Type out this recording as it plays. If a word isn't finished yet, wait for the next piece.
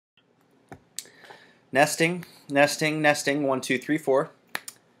Nesting, nesting, nesting, 1, 2, 3, 4.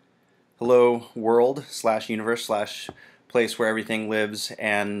 Hello, world slash universe slash place where everything lives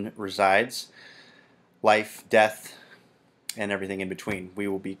and resides. Life, death, and everything in between. We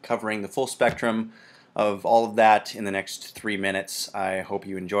will be covering the full spectrum of all of that in the next 3 minutes. I hope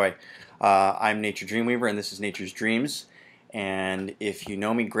you enjoy. I'm Nature Dreamweaver, and this is Nature's Dreams. And if you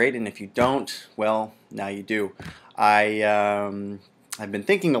know me, great, and if you don't, well, now you do. I've been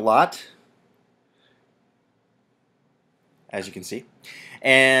thinking a lot, as you can see,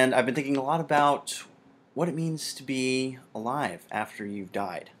 and I've been thinking a lot about what it means to be alive after you've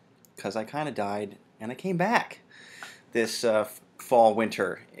died, because I kind of died and I came back this fall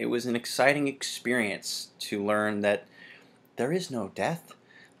winter. It was an exciting experience to learn that there is no death.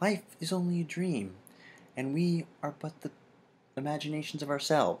 Life is only a dream, and we are but the imaginations of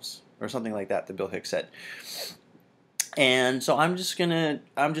ourselves, or something like that Bill Hicks said. And so I'm just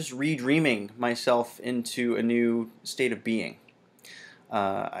redreaming myself into a new state of being.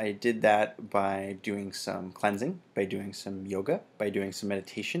 I did that by doing some cleansing, by doing some yoga, by doing some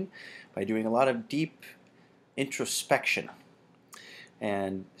meditation, by doing a lot of deep introspection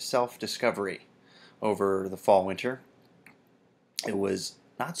and self-discovery over the fall winter. It was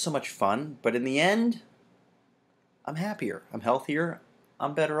not so much fun, but in the end, I'm happier, I'm healthier,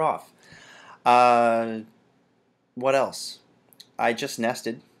 I'm better off. What else? I just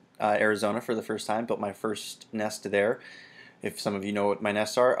nested Arizona for the first time, built my first nest there. If some of you know what my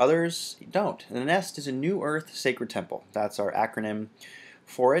nests are, others don't. And the nest is a New Earth Sacred Temple. That's our acronym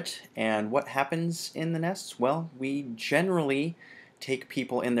for it. And what happens in the nests? Well, we generally take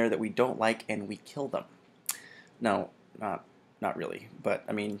people in there that we don't like and we kill them. No, not really. But,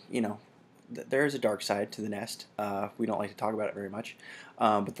 I mean, you know, there is a dark side to the nest. We don't like to talk about it very much.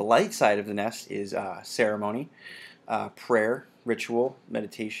 But the light side of the nest is ceremony, prayer, ritual,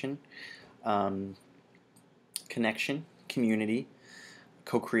 meditation, connection, community,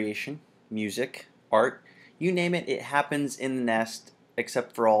 co-creation, music, art. You name it, it happens in the nest,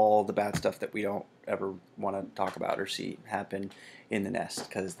 except for all the bad stuff that we don't ever want to talk about or see happen in the nest.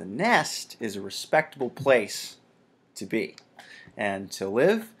 Because the nest is a respectable place to be and to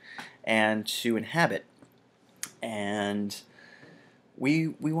live and to inhabit. And we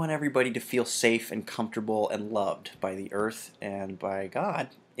want everybody to feel safe and comfortable and loved by the earth and by God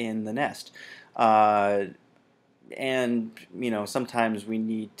in the nest. And, you know, sometimes we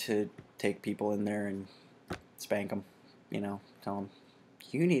need to take people in there and spank them, you know, tell them,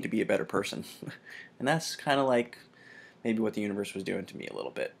 you need to be a better person. And that's kind of like maybe what the universe was doing to me a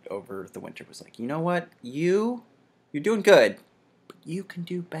little bit over the winter. It was like, you know what, you're doing good, but you can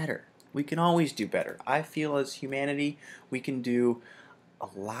do better. We can always do better. I feel as humanity, we can do a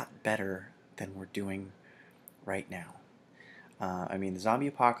lot better than we're doing right now. I mean, the zombie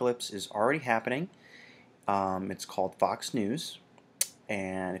apocalypse is already happening. It's called Fox News,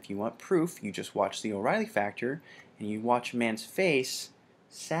 and if you want proof, you just watch The O'Reilly Factor, and you watch a man's face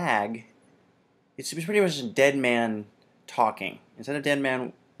sag. It's pretty much a dead man talking. Instead of dead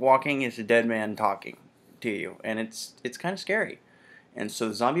man walking, it's a dead man talking to you, and it's kind of scary. And so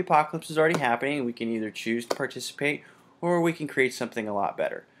the zombie apocalypse is already happening. We can either choose to participate, or we can create something a lot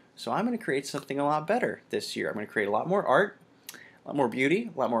better. So I'm going to create something a lot better this year. I'm going to create a lot more art, a lot more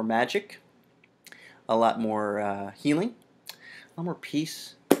beauty, a lot more magic, a lot more healing, a lot more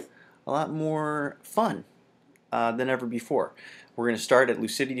peace, a lot more fun than ever before. We're going to start at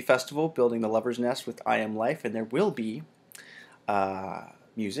Lucidity Festival, building the Lover's Nest with I Am Life, and there will be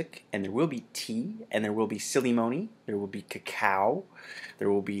music, and there will be tea, and there will be silly-mony, there will be cacao, there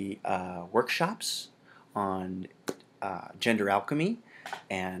will be workshops on gender alchemy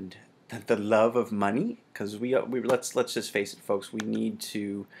and the love of money, because let's just face it, folks, we need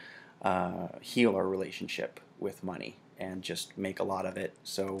to heal our relationship with money and just make a lot of it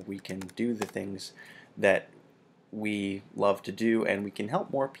so we can do the things that we love to do, and we can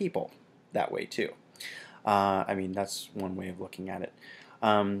help more people that way too. I mean, that's one way of looking at it.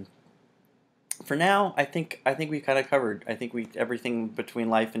 For now, I think we kind of covered. I think everything between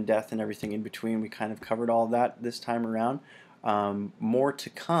life and death and everything in between, we kind of covered all of that this time around. More to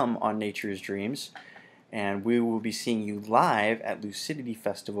come on Nature's Dreams, and we will be seeing you live at Lucidity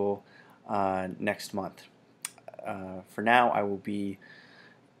Festival next month. For now, I will be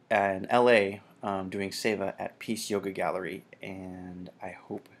in LA doing Seva at Peace Yoga Gallery, and I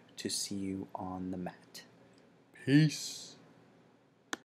hope to see you on the mat. Peace.